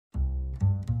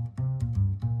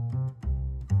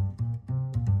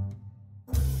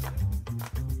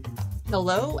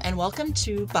Hello and welcome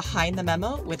to Behind the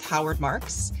Memo with Howard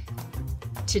Marks.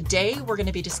 Today we're going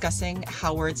to be discussing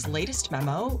Howard's latest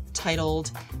memo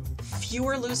titled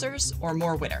Fewer Losers or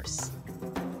More Winners.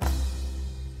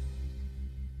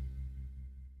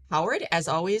 Howard, as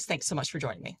always, thanks so much for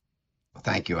joining me.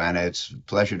 Thank you, Anna. It's a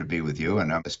pleasure to be with you,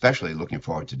 and I'm especially looking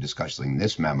forward to discussing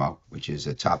this memo, which is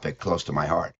a topic close to my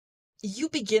heart. You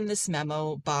begin this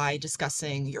memo by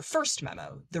discussing your first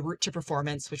memo, The Route to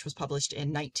Performance, which was published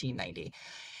in 1990.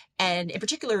 And in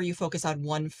particular, you focus on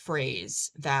one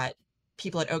phrase that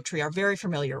people at Oaktree are very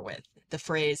familiar with, the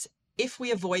phrase, if we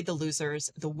avoid the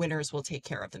losers, the winners will take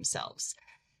care of themselves.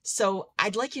 So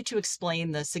I'd like you to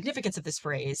explain the significance of this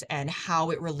phrase and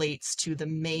how it relates to the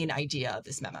main idea of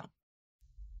this memo.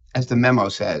 As the memo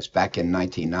says, back in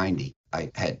 1990,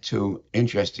 I had two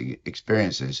interesting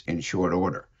experiences in short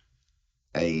order.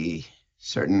 A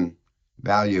certain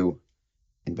value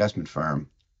investment firm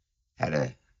had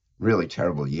a really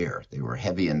terrible year. They were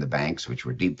heavy in the banks, which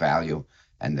were deep value,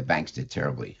 and the banks did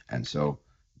terribly. And so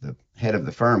the head of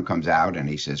the firm comes out and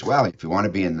he says, well, if you want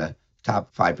to be in the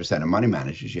top 5% of money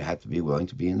managers, you have to be willing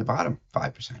to be in the bottom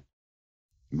 5%.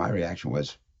 My reaction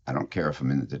was, I don't care if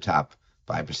I'm in the top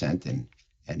 5% in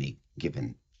any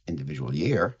given individual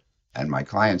year, and my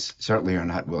clients certainly are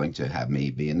not willing to have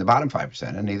me be in the bottom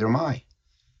 5%, and neither am I.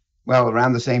 Well,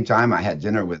 around the same time, I had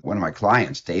dinner with one of my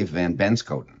clients, Dave Van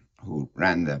Benscoten, who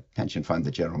ran the pension fund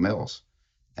at General Mills.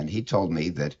 And he told me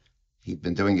that he'd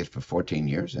been doing it for 14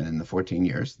 years. And in the 14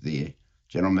 years, the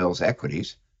General Mills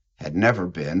equities had never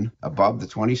been above the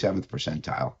 27th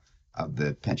percentile of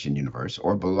the pension universe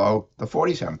or below the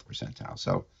 47th percentile.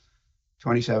 So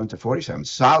 27 to 47,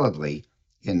 solidly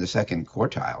in the second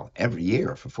quartile every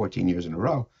year for 14 years in a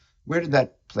row. Where did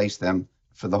that place them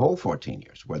for the whole 14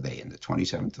 years? Were they in the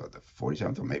 27th or the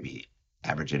 47th, or maybe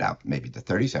average it out, maybe the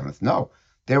 37th? No,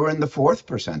 they were in the fourth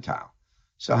percentile.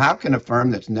 So how can a firm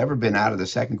that's never been out of the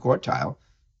second quartile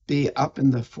be up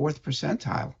in the fourth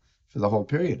percentile for the whole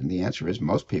period? And the answer is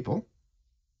most people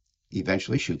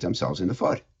eventually shoot themselves in the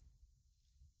foot.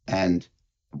 And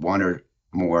one or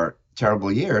more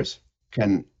terrible years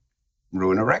can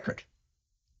ruin a record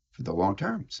for the long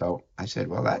term. So I said,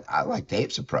 well, I like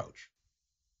Dave's approach.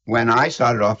 When I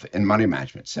started off in money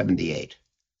management, 78,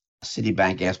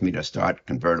 Citibank asked me to start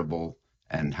convertible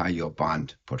and high yield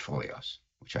bond portfolios,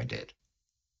 which I did.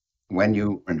 When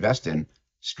you invest in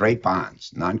straight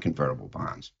bonds, non-convertible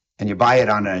bonds, and you buy it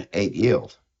on an 8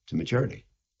 yield to maturity,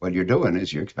 what you're doing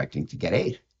is you're expecting to get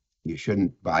 8. You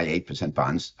shouldn't buy 8%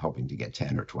 bonds hoping to get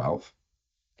 10 or 12.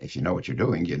 If you know what you're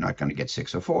doing, you're not going to get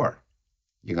 6 or 4.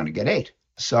 You're going to get 8.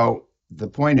 So the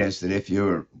point is that if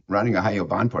you're running a high yield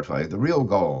bond portfolio, the real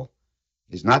goal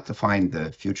is not to find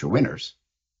the future winners,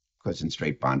 because in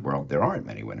straight bond world, there aren't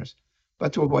many winners,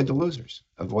 but to avoid the losers,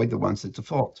 avoid the ones that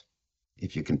default.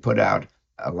 If you can put out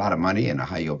a lot of money in a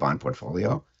high yield bond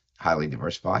portfolio, highly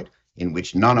diversified, in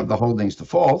which none of the holdings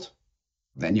default,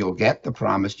 then you'll get the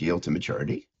promised yield to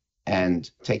maturity. And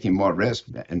taking more risk,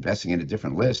 investing in a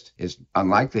different list, is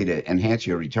unlikely to enhance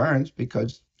your returns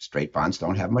because straight bonds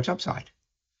don't have much upside.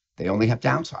 They only have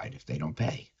downside if they don't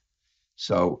pay.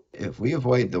 So if we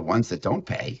avoid the ones that don't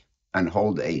pay and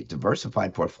hold a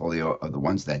diversified portfolio of the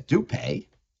ones that do pay,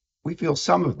 we feel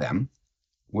some of them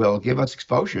will give us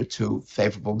exposure to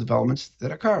favorable developments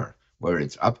that occur, whether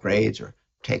it's upgrades or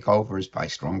takeovers by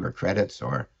stronger credits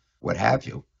or what have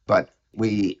you. But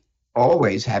we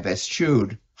always have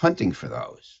eschewed hunting for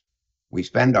those. We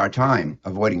spend our time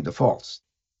avoiding defaults.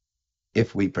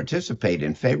 If we participate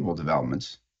in favorable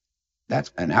developments,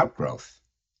 that's an outgrowth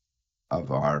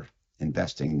of our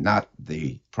investing, not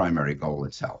the primary goal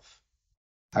itself.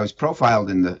 I was profiled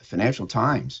in the Financial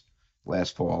Times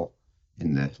last fall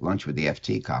in the Lunch with the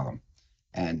FT column,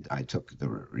 and I took the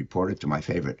reporter to my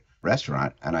favorite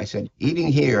restaurant, and I said, eating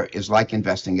here is like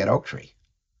investing at Oaktree.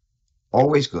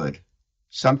 Always good,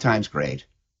 sometimes great,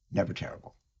 never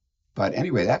terrible. But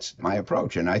anyway, that's my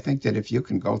approach, and I think that if you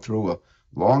can go through a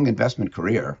long investment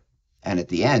career, and at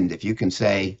the end, if you can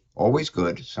say, always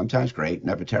good, sometimes great,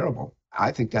 never terrible,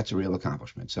 I think that's a real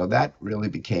accomplishment. So that really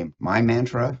became my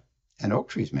mantra and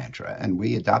Oaktree's mantra, and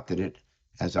we adopted it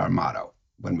as our motto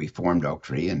when we formed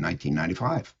Oaktree in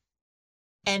 1995.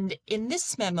 And in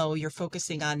this memo, you're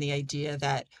focusing on the idea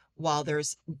that while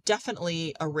there's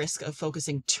definitely a risk of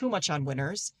focusing too much on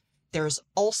winners, there's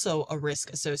also a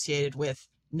risk associated with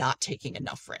not taking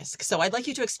enough risk. So I'd like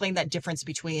you to explain that difference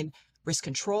between risk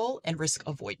control and risk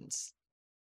avoidance.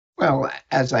 Well,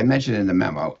 as I mentioned in the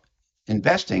memo,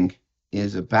 investing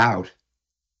is about,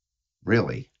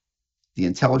 really, the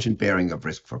intelligent bearing of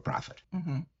risk for profit.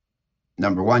 Mm-hmm.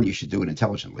 Number one, you should do it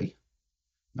intelligently.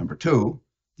 Number two,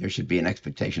 there should be an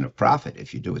expectation of profit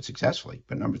if you do it successfully.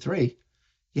 But number three,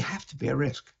 you have to bear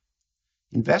risk.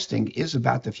 Investing is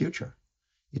about the future.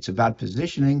 It's about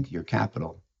positioning your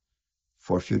capital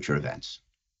for future events.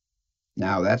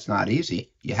 Now, that's not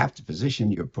easy. You have to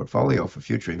position your portfolio for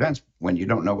future events when you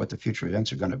don't know what the future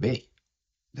events are going to be.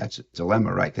 That's a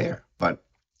dilemma right there. But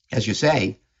as you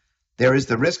say, there is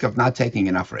the risk of not taking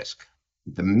enough risk.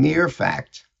 The mere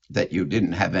fact that you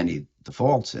didn't have any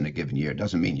defaults in a given year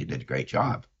doesn't mean you did a great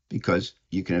job, because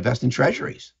you can invest in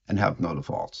treasuries and have no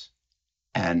defaults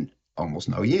and almost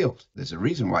no yield. There's a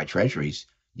reason why treasuries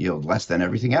yield less than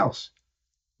everything else,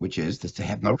 which is that they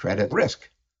have no credit risk.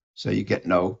 So you get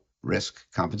no risk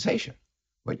compensation.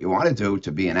 What you want to do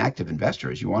to be an active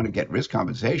investor is you want to get risk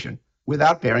compensation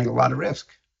without bearing a lot of risk.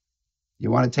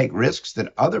 You want to take risks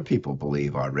that other people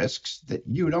believe are risks that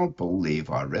you don't believe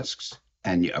are risks.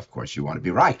 And of course, you want to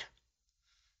be right.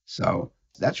 So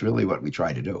that's really what we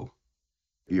try to do.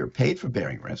 You're paid for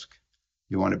bearing risk.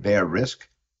 You want to bear risk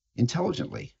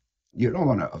intelligently. You don't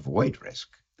want to avoid risk,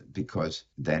 because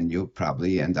then you'll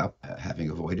probably end up having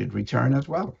avoided return as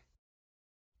well.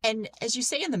 And as you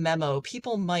say in the memo,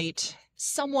 people might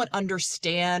somewhat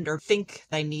understand or think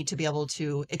they need to be able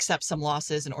to accept some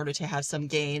losses in order to have some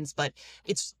gains, but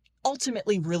it's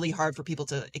ultimately really hard for people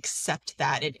to accept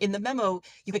that. And in the memo,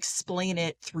 you explain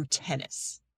it through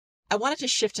tennis. I wanted to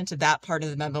shift into that part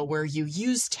of the memo where you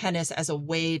use tennis as a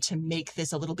way to make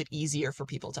this a little bit easier for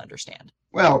people to understand.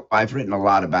 Well, I've written a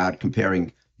lot about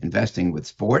comparing investing with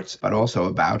sports, but also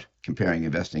about comparing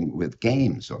investing with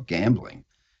games or gambling.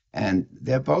 And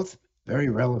they're both very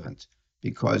relevant,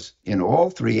 because in all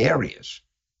three areas,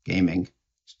 gaming,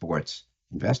 sports,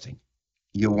 investing,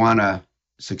 you want to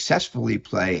successfully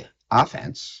play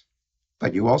offense,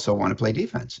 but you also want to play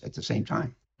defense at the same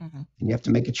time. And you have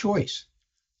to make a choice.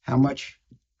 How much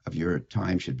of your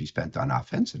time should be spent on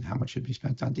offense and how much should be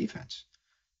spent on defense?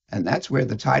 And that's where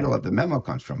the title of the memo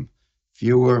comes from.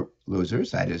 Fewer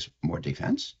losers, that is more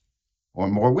defense, or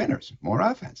more winners, more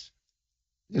offense.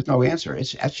 There's no answer.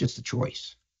 That's just a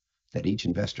choice that each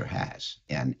investor has,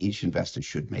 and each investor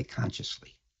should make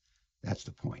consciously. That's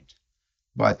the point.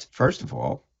 But first of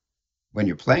all, when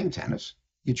you're playing tennis,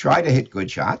 you try to hit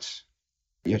good shots.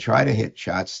 You try to hit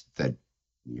shots that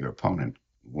your opponent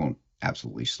won't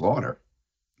absolutely slaughter.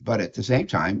 But at the same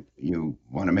time, you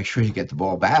want to make sure you get the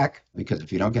ball back, because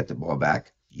if you don't get the ball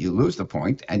back, you lose the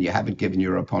point and you haven't given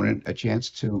your opponent a chance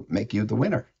to make you the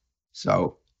winner.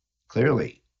 So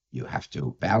clearly, you have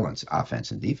to balance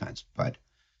offense and defense. But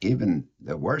even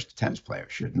the worst tennis player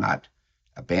should not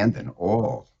abandon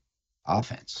all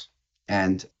offense.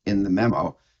 And in the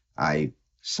memo, I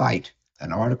cite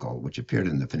an article which appeared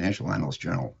in the Financial Analyst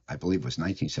Journal, I believe it was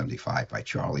 1975, by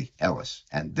Charlie Ellis.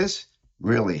 And this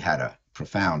really had a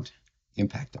profound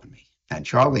impact on me. And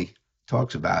Charlie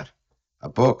talks about a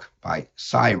book by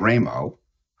Cy Ramo,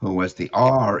 who was the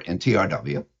R in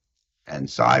TRW. And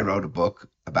Cy wrote a book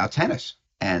about tennis.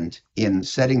 And in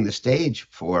setting the stage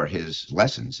for his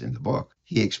lessons in the book,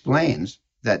 he explains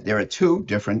that there are two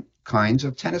different kinds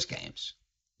of tennis games.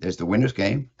 There's the winner's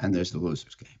game and there's the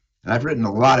loser's game. And I've written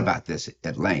a lot about this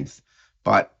at length,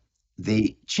 but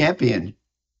the champion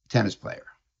tennis player,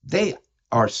 they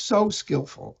are so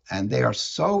skillful and they are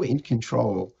so in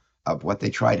control of what they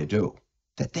try to do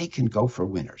that they can go for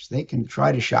winners. They can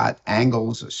try to shot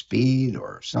angles or speed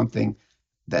or something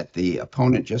that the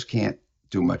opponent just can't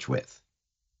do much with.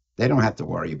 They don't have to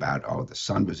worry about, oh, the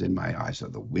sun was in my eyes or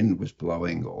the wind was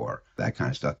blowing or that kind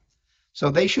of stuff. So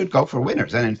they should go for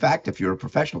winners. And in fact, if you're a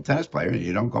professional tennis player and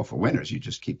you don't go for winners, you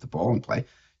just keep the ball in play,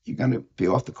 you're going to be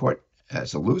off the court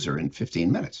as a loser in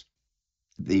 15 minutes.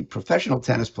 The professional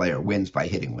tennis player wins by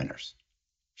hitting winners,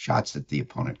 shots that the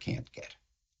opponent can't get.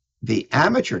 The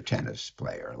amateur tennis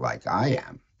player, like I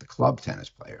am, the club tennis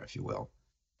player, if you will,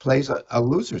 plays a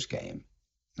loser's game.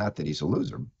 Not that he's a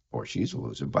loser or she's a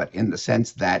loser, but in the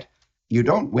sense that you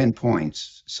don't win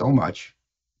points so much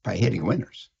by hitting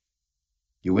winners.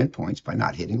 You win points by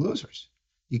not hitting losers.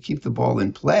 You keep the ball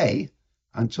in play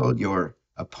until your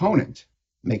opponent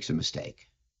makes a mistake,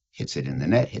 hits it in the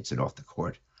net, hits it off the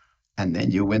court, and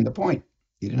then you win the point.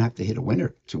 You didn't have to hit a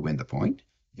winner to win the point.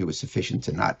 It was sufficient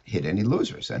to not hit any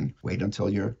losers and wait until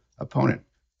your opponent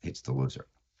hits the loser.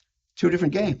 Two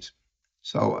different games.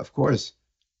 So, of course,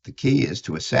 the key is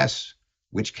to assess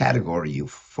which category you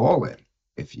fall in.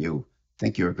 If you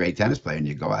think you're a great tennis player and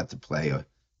you go out to play a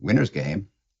winner's game,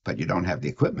 but you don't have the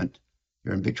equipment,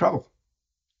 you're in big trouble.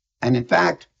 And in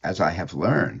fact, as I have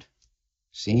learned,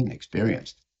 seen,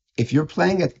 experienced, if you're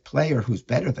playing a player who's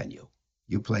better than you,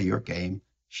 you play your game,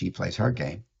 she plays her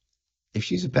game. If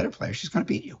she's a better player, she's going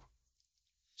to beat you.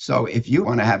 So if you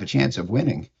want to have a chance of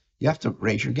winning, you have to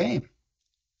raise your game,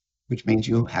 which means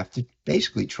you have to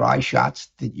basically try shots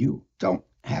that you don't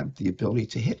have the ability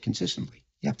to hit consistently.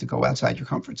 You have to go outside your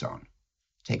comfort zone,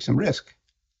 take some risk.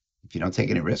 If you don't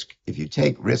take any risk, if you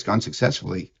take risk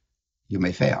unsuccessfully, you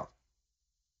may fail.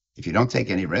 If you don't take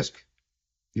any risk,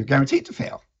 you're guaranteed to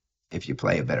fail if you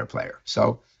play a better player.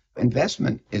 So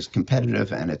investment is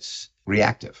competitive and it's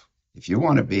reactive. If you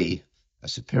want to be a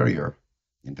superior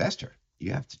investor,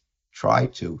 you have to try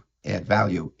to add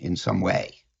value in some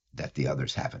way that the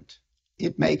others haven't.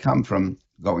 It may come from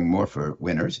going more for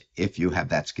winners if you have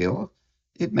that skill.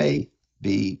 It may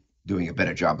be doing a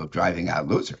better job of driving out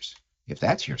losers if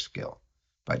that's your skill.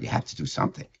 But you have to do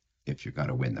something if you're going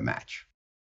to win the match.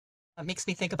 It makes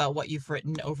me think about what you've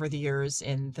written over the years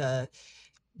in the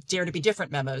Dare to be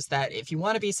Different memos, that if you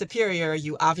want to be superior,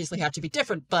 you obviously have to be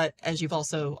different. But as you've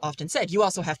also often said, you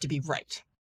also have to be right.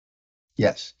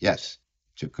 Yes, yes.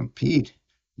 To compete,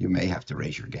 you may have to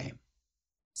raise your game.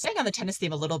 Staying on the tennis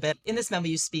theme a little bit, in this memo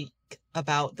you speak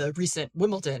about the recent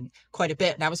Wimbledon quite a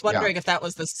bit, and I was wondering if that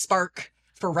was the spark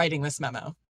for writing this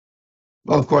memo.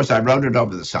 Well, of course, I wrote it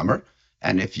over the summer,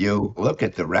 and if you look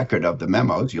at the record of the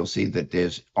memos, you'll see that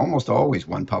there's almost always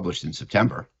one published in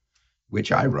September,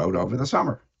 which I wrote over the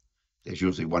summer. There's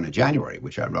usually one in January,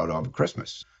 which I wrote over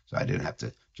Christmas, so I didn't have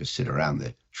to just sit around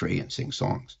the tree and sing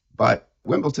songs. But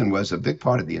Wimbledon was a big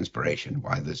part of the inspiration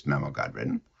why this memo got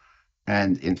written.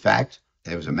 And in fact,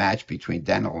 there was a match between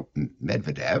Daniil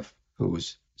Medvedev,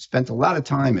 who's spent a lot of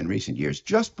time in recent years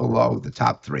just below the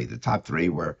top three. The top three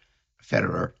were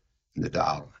Federer,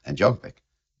 Nadal, and Djokovic.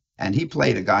 And he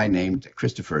played a guy named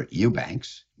Christopher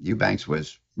Eubanks. Eubanks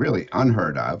was really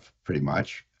unheard of, pretty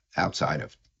much, outside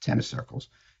of tennis circles.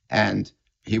 And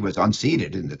he was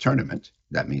unseeded in the tournament.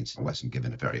 That means he wasn't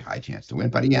given a very high chance to win,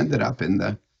 but he ended up in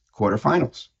the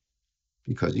quarterfinals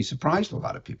because he surprised a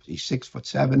lot of people. He's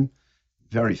 6'7",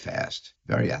 very fast,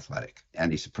 very athletic,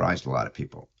 and he surprised a lot of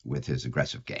people with his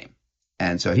aggressive game.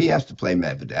 And so he has to play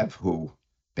Medvedev, who,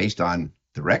 based on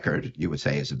the record, you would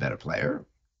say is a better player.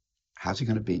 How's he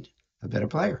going to beat a better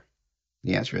player?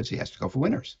 The answer is he has to go for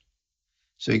winners.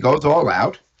 So he goes all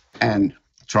out and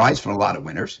tries for a lot of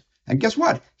winners. And guess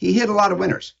what? He hit a lot of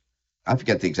winners. I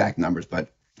forget the exact numbers,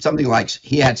 but something like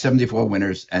he had 74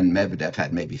 winners and Medvedev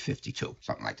had maybe 52,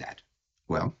 something like that.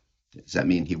 Well, does that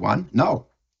mean he won? No,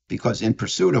 because in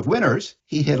pursuit of winners,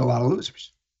 he hit a lot of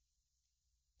losers.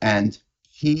 And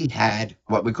he had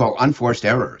what we call unforced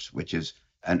errors, which is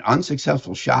an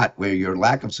unsuccessful shot where your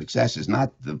lack of success is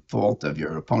not the fault of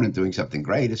your opponent doing something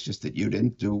great. It's just that you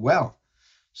didn't do well.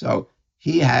 So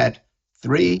he had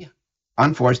 3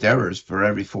 unforced errors for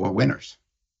every 4 winners.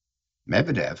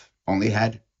 Medvedev only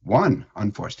had 1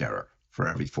 unforced error for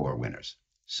every 4 winners.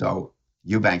 So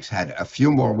Eubanks had a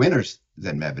few more winners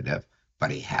than Medvedev,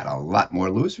 but he had a lot more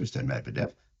losers than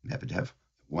Medvedev. Medvedev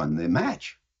won the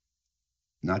match.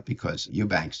 Not because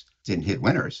Eubanks didn't hit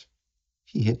winners.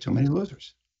 He hit too many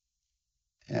losers.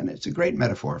 And it's a great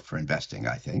metaphor for investing,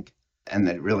 I think. And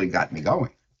that really got me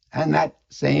going. And that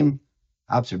same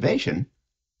observation,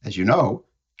 as you know,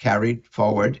 carried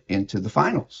forward into the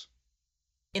finals.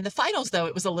 In the finals, though,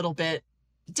 it was a little bit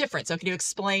different. So can you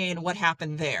explain what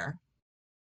happened there?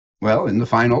 Well, in the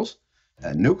finals,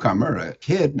 a newcomer, a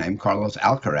kid named Carlos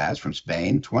Alcaraz from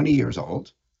Spain, 20 years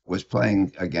old, was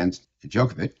playing against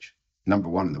Djokovic, number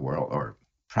 1 in the world, or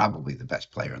probably the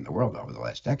best player in the world over the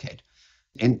last decade.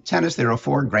 In tennis, there are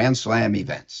 4 Grand Slam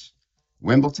events: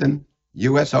 Wimbledon,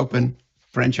 US Open,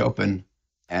 French Open,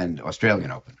 and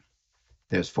Australian Open.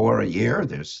 There's 4 a year.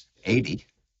 There's 80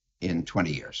 in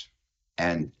 20 years.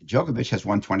 And Djokovic has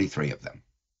won 23 of them.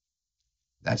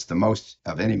 That's the most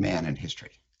of any man in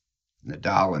history.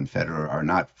 Nadal and Federer are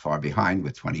not far behind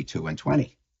with 22 and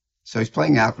 20. So he's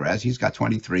playing Alcaraz. He's got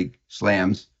 23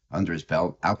 slams under his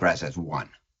belt. Alcaraz has 1.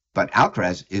 But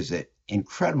Alcaraz is an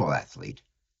incredible athlete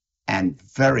and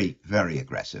very, very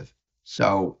aggressive.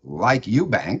 So like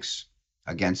Eubanks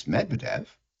against Medvedev,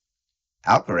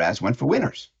 Alcaraz went for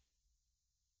winners.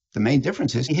 The main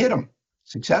difference is he hit him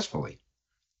successfully.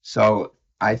 So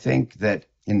I think that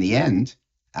in the end,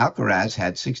 Alcaraz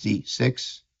had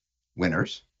 66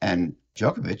 winners and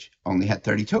Djokovic only had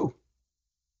 32.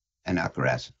 And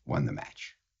Alcaraz won the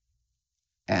match.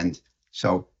 And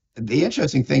so the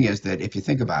interesting thing is that if you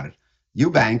think about it,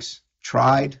 Eubanks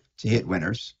tried to hit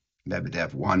winners.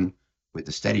 Medvedev won with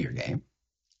the steadier game.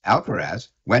 Alcaraz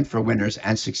went for winners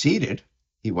and succeeded.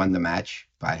 He won the match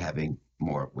by having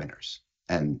more winners.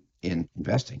 And in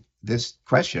investing, this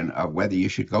question of whether you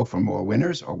should go for more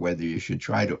winners or whether you should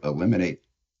try to eliminate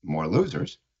more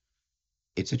losers,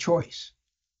 it's a choice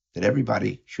that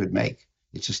everybody should make.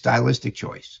 It's a stylistic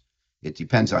choice. It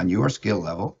depends on your skill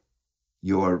level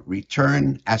your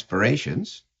return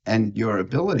aspirations, and your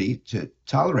ability to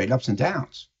tolerate ups and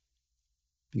downs.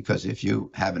 Because if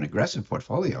you have an aggressive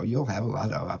portfolio, you'll have a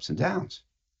lot of ups and downs.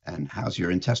 And how's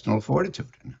your intestinal fortitude?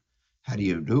 And how do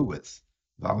you do with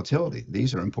volatility?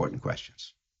 These are important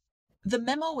questions. The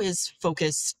memo is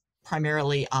focused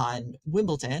primarily on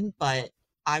Wimbledon, but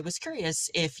I was curious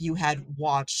if you had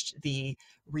watched the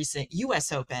recent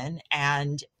US Open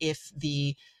and if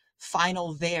the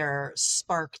final there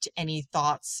sparked any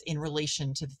thoughts in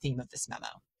relation to the theme of this memo.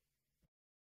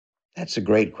 That's a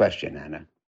great question, Anna.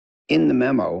 In the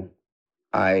memo,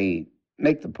 I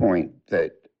make the point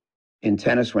that in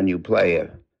tennis, when you play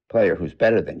a player who's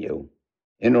better than you,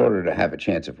 in order to have a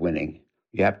chance of winning,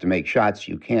 you have to make shots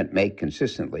you can't make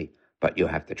consistently, but you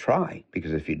have to try,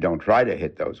 because if you don't try to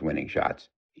hit those winning shots,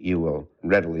 you will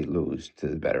readily lose to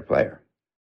the better player.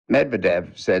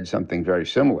 Medvedev said something very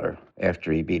similar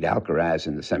after he beat Alcaraz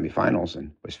in the semifinals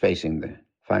and was facing the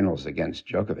finals against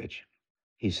Djokovic.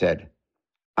 He said,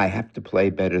 I have to play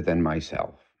better than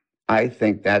myself. I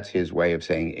think that's his way of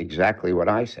saying exactly what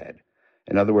I said.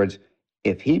 In other words,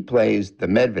 if he plays the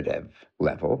Medvedev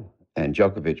level and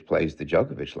Djokovic plays the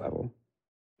Djokovic level,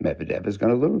 Medvedev is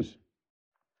going to lose.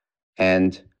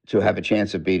 And to have a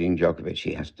chance of beating Djokovic,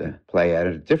 he has to play at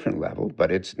a different level,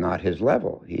 but it's not his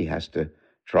level. He has to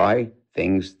try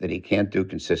things that he can't do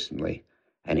consistently,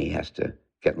 and he has to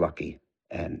get lucky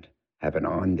and have an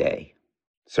on day.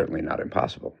 Certainly not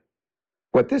impossible.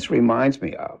 What this reminds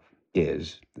me of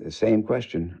is the same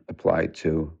question applied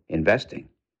to investing.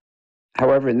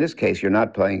 However, in this case, you're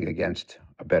not playing against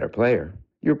a better player.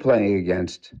 You're playing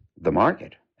against the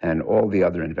market and all the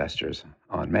other investors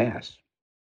en masse.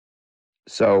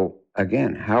 So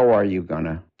again, how are you going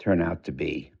to turn out to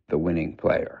be the winning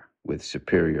player with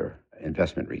superior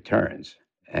investment returns?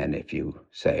 And if you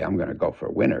say, I'm going to go for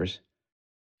winners,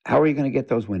 how are you going to get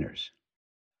those winners?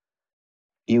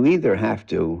 You either have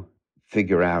to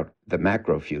figure out the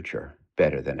macro future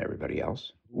better than everybody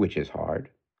else, which is hard.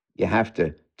 You have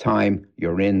to time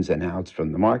your ins and outs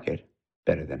from the market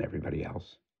better than everybody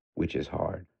else, which is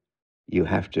hard. You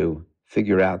have to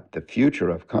figure out the future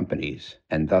of companies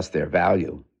and thus their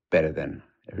value better than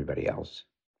everybody else,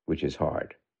 which is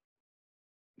hard.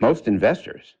 Most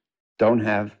investors don't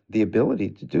have the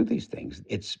ability to do these things.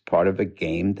 It's part of a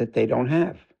game that they don't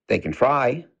have. They can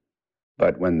try,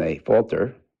 but when they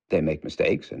falter, they make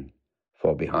mistakes and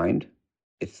fall behind.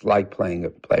 It's like playing a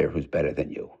player who's better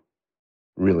than you.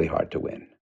 Really hard to win.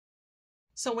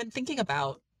 So, when thinking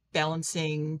about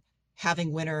balancing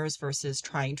having winners versus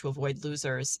trying to avoid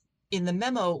losers, in the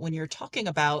memo, when you're talking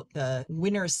about the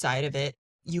winners side of it,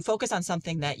 you focus on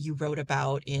something that you wrote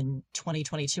about in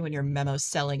 2022 in your memo,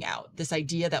 Selling Out. This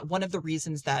idea that one of the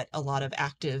reasons that a lot of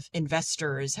active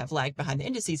investors have lagged behind the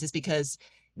indices is because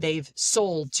they've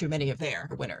sold too many of their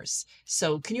winners.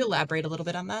 So, can you elaborate a little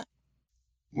bit on that?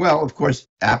 Well, of course,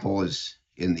 Apple is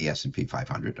in the S&P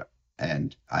 500,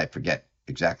 and I forget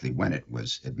exactly when it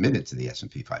was admitted to the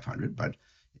S&P 500, but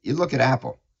you look at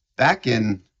Apple. Back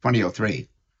in 2003,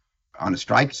 on a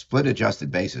strike split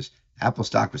adjusted basis, Apple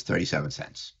stock was 37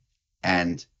 cents.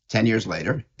 And 10 years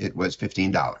later, it was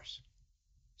 $15.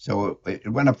 So it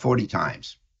went up 40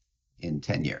 times in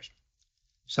 10 years.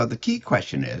 So the key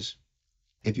question is,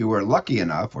 if you were lucky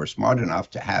enough or smart enough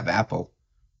to have Apple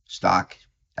stock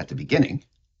at the beginning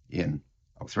in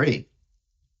 '03,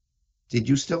 did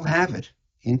you still have it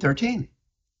in 13?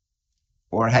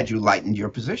 Or had you lightened your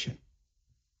position?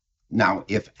 Now,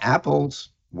 if Apple's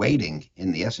weighting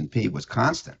in the S&P was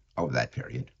constant over that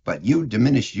period, but you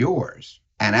diminished yours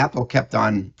and Apple kept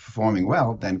on performing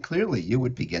well, then clearly you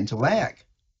would begin to lag.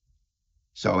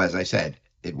 So as I said,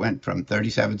 it went from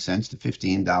 37 cents to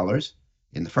 $15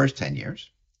 in the first 10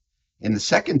 years. In the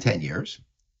second 10 years,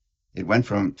 it went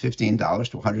from $15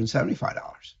 to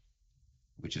 $175,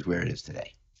 which is where it is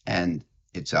today. And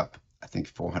it's up, I think,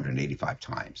 485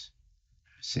 times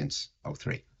since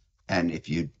 '03. And if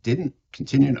you didn't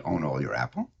continue to own all your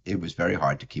Apple, it was very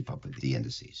hard to keep up with the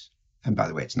indices. And by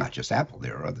the way, it's not just Apple.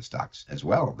 There are other stocks as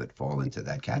well that fall into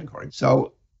that category.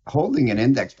 So holding an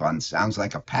index fund sounds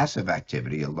like a passive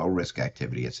activity, a low risk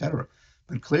activity, et cetera.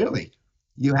 But clearly,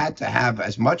 you had to have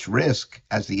as much risk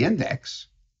as the index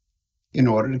in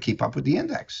order to keep up with the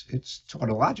index. It's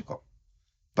tautological.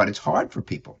 But it's hard for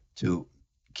people to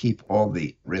keep all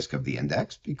the risk of the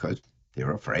index because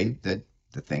they're afraid that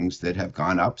the things that have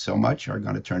gone up so much are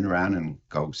going to turn around and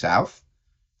go south,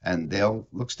 and they'll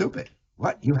look stupid.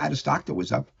 What? You had a stock that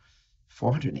was up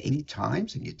 480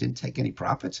 times and you didn't take any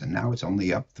profits, and now it's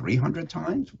only up 300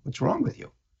 times? What's wrong with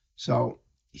you? So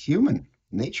human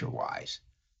nature-wise,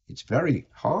 it's very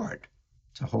hard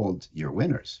to hold your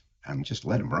winners and just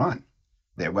let them run.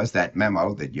 There was that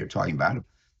memo that you're talking about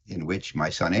in which my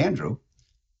son Andrew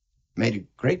made a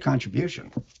great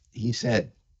contribution. He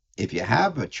said, if you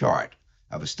have a chart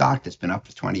of a stock that's been up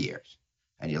for 20 years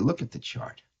and you look at the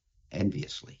chart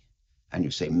enviously and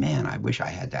you say, man, I wish I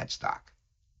had that stock.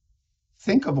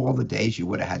 Think of all the days you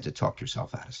would have had to talk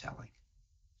yourself out of selling.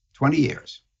 20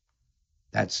 years.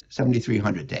 That's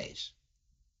 7,300 days.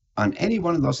 On any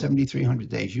one of those 7,300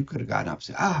 days, you could have gotten up and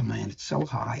said, oh man, it's so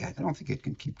high. I don't think it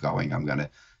can keep going. I'm going to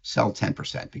sell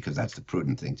 10% because that's the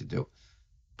prudent thing to do.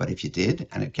 But if you did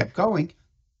and it kept going,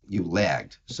 you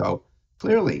lagged. So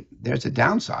clearly there's a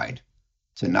downside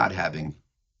to not having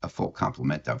a full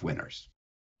complement of winners.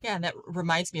 Yeah, and that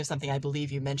reminds me of something I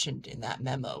believe you mentioned in that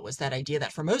memo was that idea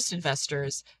that for most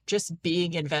investors, just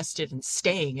being invested and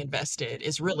staying invested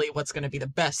is really what's going to be the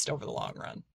best over the long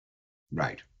run.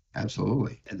 Right.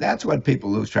 Absolutely. And that's what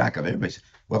people lose track of. Everybody says,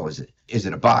 well, is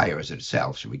it a buy or is it a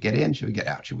sell? Should we get in? Should we get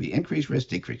out? Should we increase risk,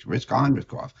 decrease risk on,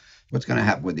 risk off? What's going to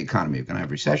happen with the economy? We're going to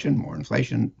have recession, more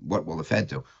inflation. What will the Fed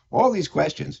do? All these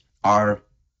questions are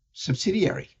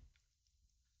subsidiary.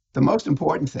 The most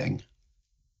important thing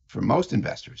for most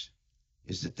investors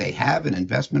is that they have an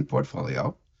investment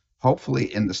portfolio,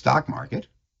 hopefully in the stock market.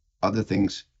 Other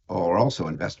things are also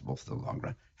investable for the long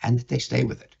run, and that they stay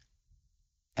with it.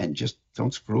 And just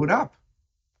don't screw it up.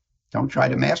 Don't try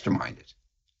to mastermind it.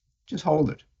 Just hold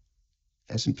it.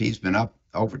 S&P's been up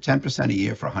over 10% a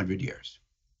year for 100 years.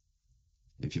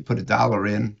 If you put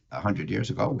 $1 in 100 years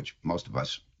ago, which most of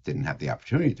us didn't have the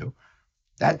opportunity to,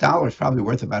 that dollar is probably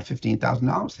worth about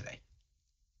 $15,000 today.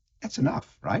 That's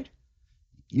enough, right?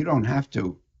 You don't have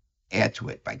to add to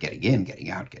it by getting in, getting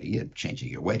out, getting in, changing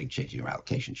your weighting, changing your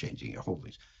allocation, changing your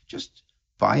holdings. Just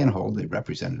buy and hold a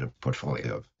representative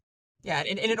portfolio. Yeah,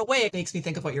 and in a way, it makes me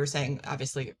think of what you were saying,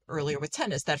 obviously, earlier with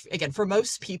tennis, that, again, for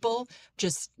most people,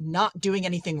 just not doing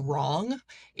anything wrong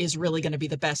is really going to be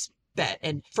the best bet.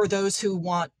 And for those who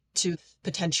want to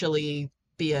potentially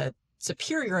be a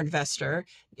superior investor,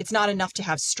 it's not enough to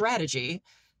have strategy.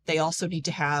 They also need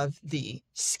to have the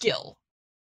skill.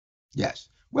 Yes.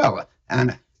 Well,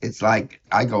 and it's like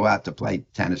I go out to play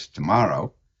tennis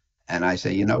tomorrow and I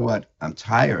say, you know what? I'm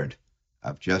tired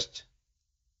of just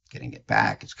getting it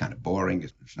back. It's kind of boring.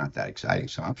 It's not that exciting.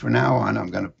 So from now on, I'm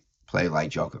going to play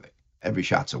like Djokovic. Every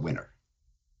shot's a winner.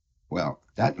 Well,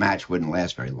 that match wouldn't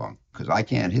last very long because I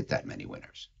can't hit that many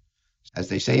winners. As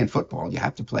they say in football, you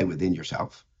have to play within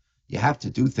yourself. You have to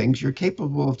do things you're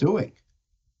capable of doing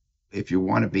if you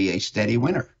want to be a steady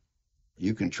winner.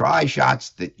 You can try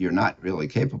shots that you're not really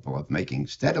capable of making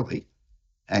steadily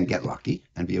and get lucky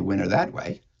and be a winner that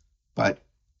way. But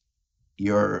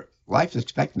your life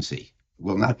expectancy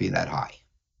will not be that high.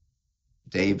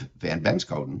 Dave Van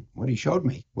Benscoten, what he showed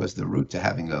me was the route to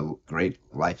having a great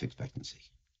life expectancy.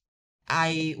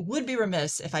 I would be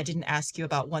remiss if I didn't ask you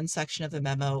about one section of the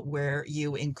memo where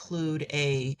you include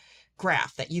a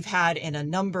graph that you've had in a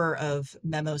number of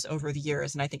memos over the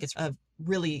years. And I think it's a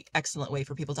really excellent way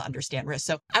for people to understand risk.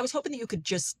 So I was hoping that you could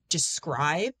just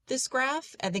describe this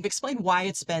graph and then explain why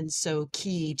it's been so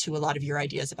key to a lot of your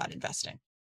ideas about investing.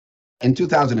 In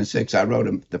 2006, I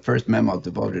wrote the first memo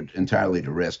devoted entirely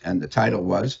to risk, and the title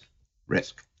was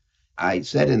Risk. I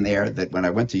said in there that when I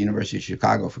went to University of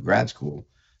Chicago for grad school,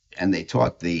 and they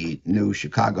taught the new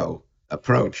Chicago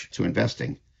approach to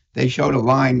investing, they showed a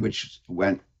line which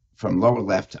went from lower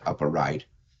left to upper right,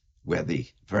 where the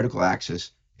vertical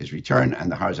axis is return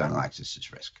and the horizontal axis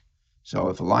is risk. So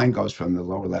if a line goes from the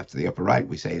lower left to the upper right,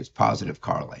 we say it's positive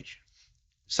correlation.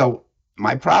 So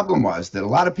my problem was that a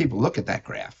lot of people look at that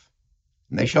graph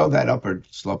and they show that upward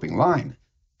sloping line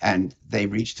and they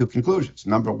reach two conclusions.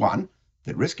 Number one,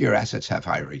 that riskier assets have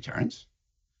higher returns.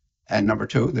 And number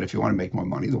two, that if you want to make more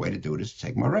money, the way to do it is to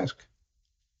take more risk.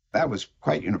 That was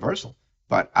quite universal,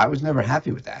 but I was never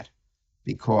happy with that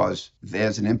because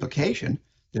there's an implication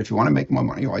that if you want to make more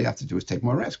money, all you have to do is take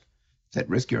more risk, that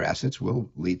riskier assets will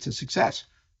lead to success.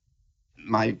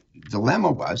 My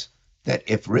dilemma was that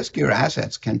if riskier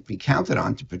assets can be counted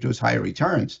on to produce higher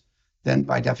returns, then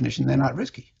by definition, they're not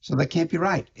risky. So that can't be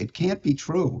right. It can't be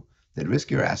true that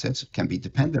riskier assets can be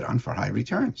depended on for high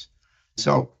returns.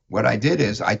 So what I did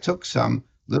is I took some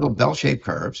little bell-shaped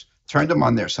curves, turned them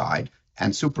on their side,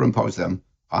 and superimposed them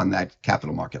on that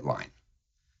capital market line.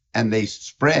 And they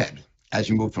spread as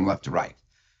you move from left to right.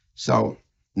 So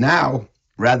now,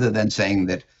 rather than saying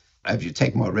that as you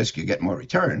take more risk, you get more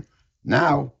return,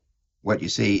 now what you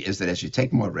see is that as you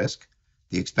take more risk,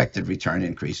 the expected return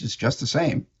increases just the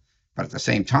same. But at the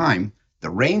same time, the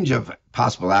range of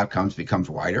possible outcomes becomes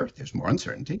wider. There's more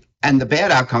uncertainty. And the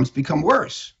bad outcomes become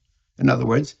worse. In other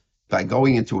words, by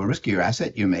going into a riskier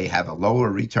asset, you may have a lower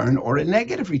return or a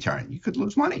negative return. You could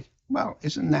lose money. Well,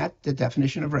 isn't that the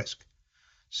definition of risk?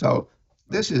 So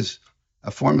this is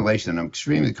a formulation I'm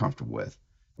extremely comfortable with.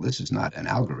 This is not an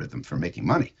algorithm for making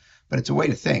money, but it's a way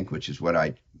to think, which is what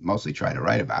I mostly try to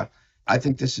write about. I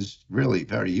think this is really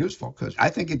very useful because I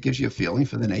think it gives you a feeling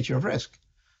for the nature of risk,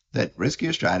 that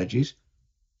riskier strategies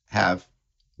have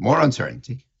more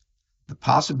uncertainty, the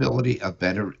possibility of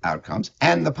better outcomes,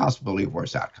 and the possibility of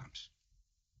worse outcomes.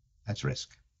 That's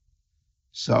risk.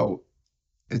 So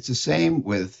it's the same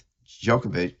with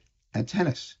Djokovic and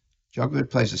tennis. Djokovic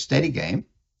plays a steady game,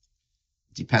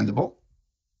 dependable,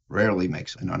 rarely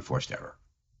makes an unforced error.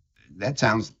 That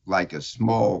sounds like a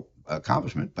small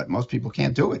accomplishment, but most people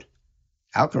can't do it.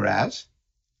 Alcaraz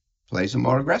plays a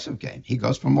more aggressive game. He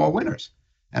goes for more winners.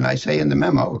 And I say in the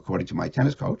memo, according to my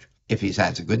tennis coach, if he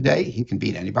has a good day, he can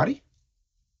beat anybody.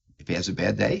 If he has a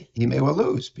bad day, he may well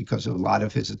lose because a lot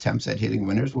of his attempts at hitting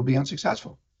winners will be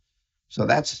unsuccessful. So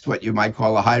that's what you might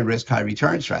call a high risk, high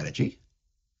return strategy.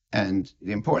 And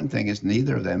the important thing is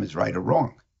neither of them is right or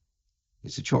wrong.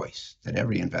 It's a choice that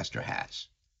every investor has.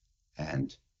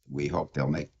 And we hope they'll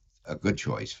make a good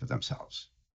choice for themselves.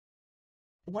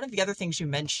 One of the other things you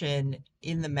mention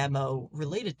in the memo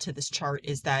related to this chart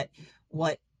is that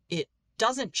what it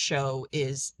doesn't show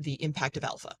is the impact of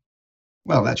alpha.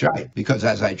 Well, that's right, because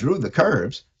as I drew the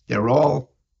curves, they're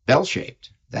all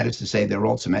bell-shaped. That is to say, they're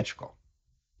all symmetrical.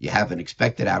 You have an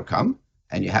expected outcome,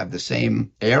 and you have the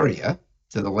same area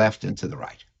to the left and to the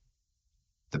right,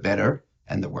 the better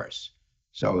and the worse.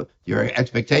 So your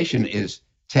expectation is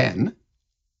 10.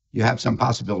 You have some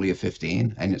possibility of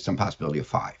 15 and some possibility of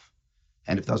 5.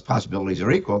 And if those possibilities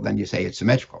are equal, then you say it's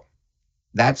symmetrical.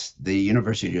 That's the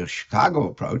University of Chicago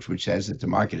approach, which says that the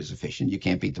market is efficient. You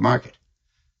can't beat the market.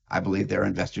 I believe there are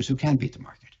investors who can beat the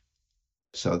market.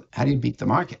 So how do you beat the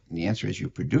market? And the answer is you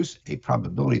produce a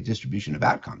probability distribution of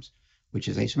outcomes, which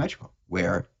is asymmetrical,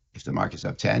 where if the market's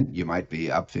up 10, you might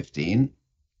be up 15,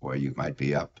 or you might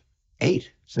be up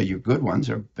 8. So your good ones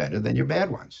are better than your bad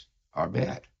ones are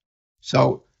bad.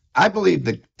 So I believe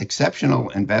that exceptional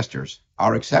investors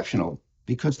are exceptional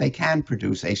because they can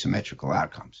produce asymmetrical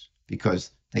outcomes,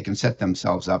 because they can set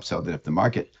themselves up so that if the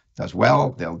market does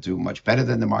well, they'll do much better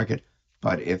than the market.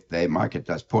 But if the market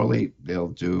does poorly, they'll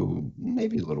do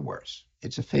maybe a little worse.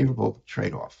 It's a favorable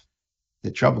trade-off. The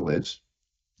trouble is,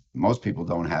 most people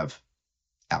don't have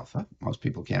alpha. Most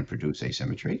people can't produce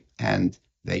asymmetry. And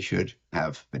they should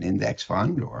have an index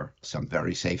fund or some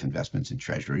very safe investments in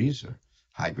treasuries or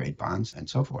high-grade bonds and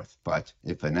so forth. But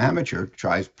if an amateur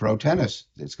tries pro tennis,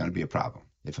 it's going to be a problem.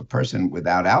 If a person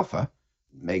without alpha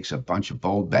makes a bunch of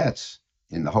bold bets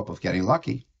in the hope of getting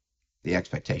lucky, the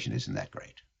expectation isn't that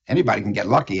great. Anybody can get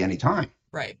lucky anytime.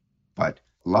 Right. But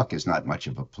luck is not much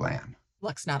of a plan.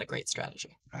 Luck's not a great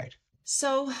strategy. Right.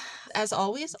 So, as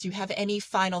always, do you have any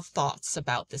final thoughts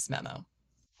about this memo?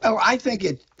 Well, I think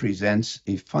it presents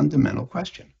a fundamental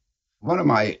question. One of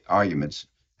my arguments,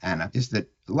 Anna, is that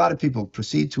a lot of people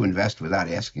proceed to invest without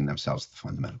asking themselves the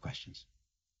fundamental questions.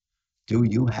 Do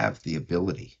you have the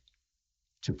ability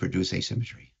to produce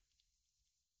asymmetry?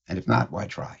 And if not, why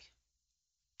try?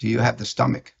 Do you have the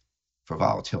stomach for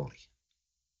volatility?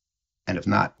 And if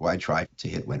not, why try to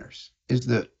hit winners? Is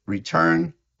the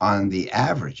return on the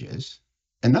averages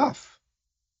enough?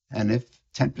 And if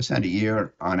 10% a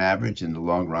year on average in the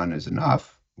long run is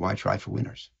enough, why try for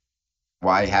winners?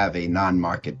 Why have a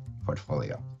non-market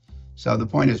portfolio? So the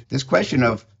point is, this question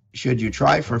of should you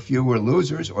try for fewer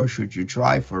losers or should you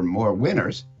try for more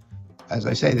winners? As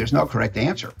I say, there's no correct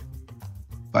answer,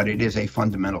 but it is a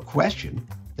fundamental question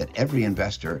that every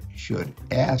investor should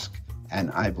ask,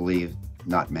 and I believe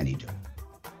not many do.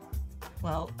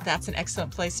 Well, that's an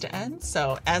excellent place to end.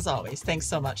 So, as always, thanks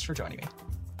so much for joining me.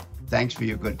 Thanks for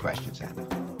your good questions, Anna.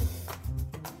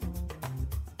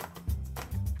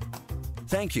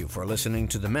 Thank you for listening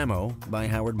to The Memo by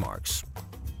Howard Marks.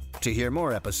 To hear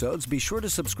more episodes, be sure to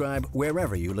subscribe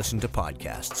wherever you listen to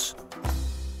podcasts.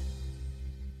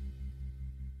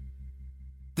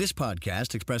 This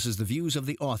podcast expresses the views of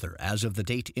the author as of the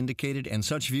date indicated, and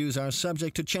such views are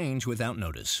subject to change without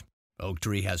notice.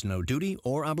 Oaktree has no duty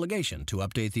or obligation to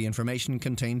update the information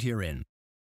contained herein.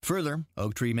 Further,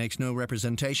 Oaktree makes no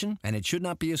representation, and it should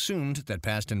not be assumed that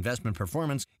past investment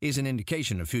performance is an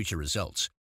indication of future results.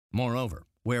 Moreover,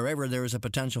 wherever there is a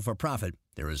potential for profit,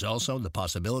 there is also the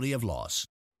possibility of loss.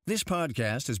 This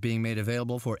podcast is being made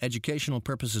available for educational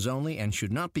purposes only and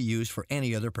should not be used for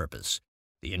any other purpose.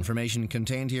 The information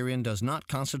contained herein does not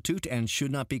constitute and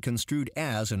should not be construed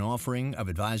as an offering of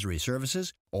advisory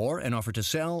services or an offer to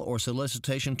sell or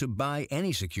solicitation to buy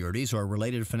any securities or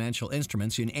related financial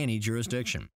instruments in any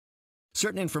jurisdiction.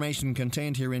 Certain information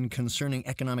contained herein concerning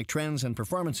economic trends and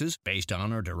performances based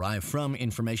on or derived from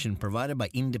information provided by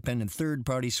independent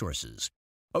third-party sources.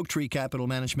 Oaktree Capital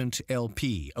Management,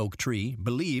 LP, Oaktree,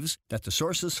 believes that the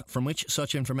sources from which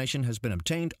such information has been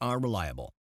obtained are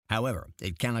reliable. However,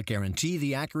 it cannot guarantee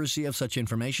the accuracy of such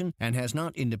information and has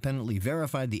not independently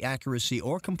verified the accuracy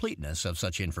or completeness of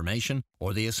such information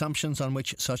or the assumptions on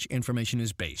which such information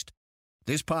is based.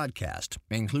 This podcast,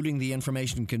 including the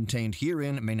information contained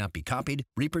herein, may not be copied,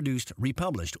 reproduced,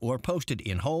 republished, or posted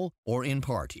in whole or in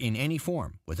part in any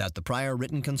form without the prior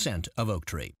written consent of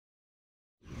Oaktree.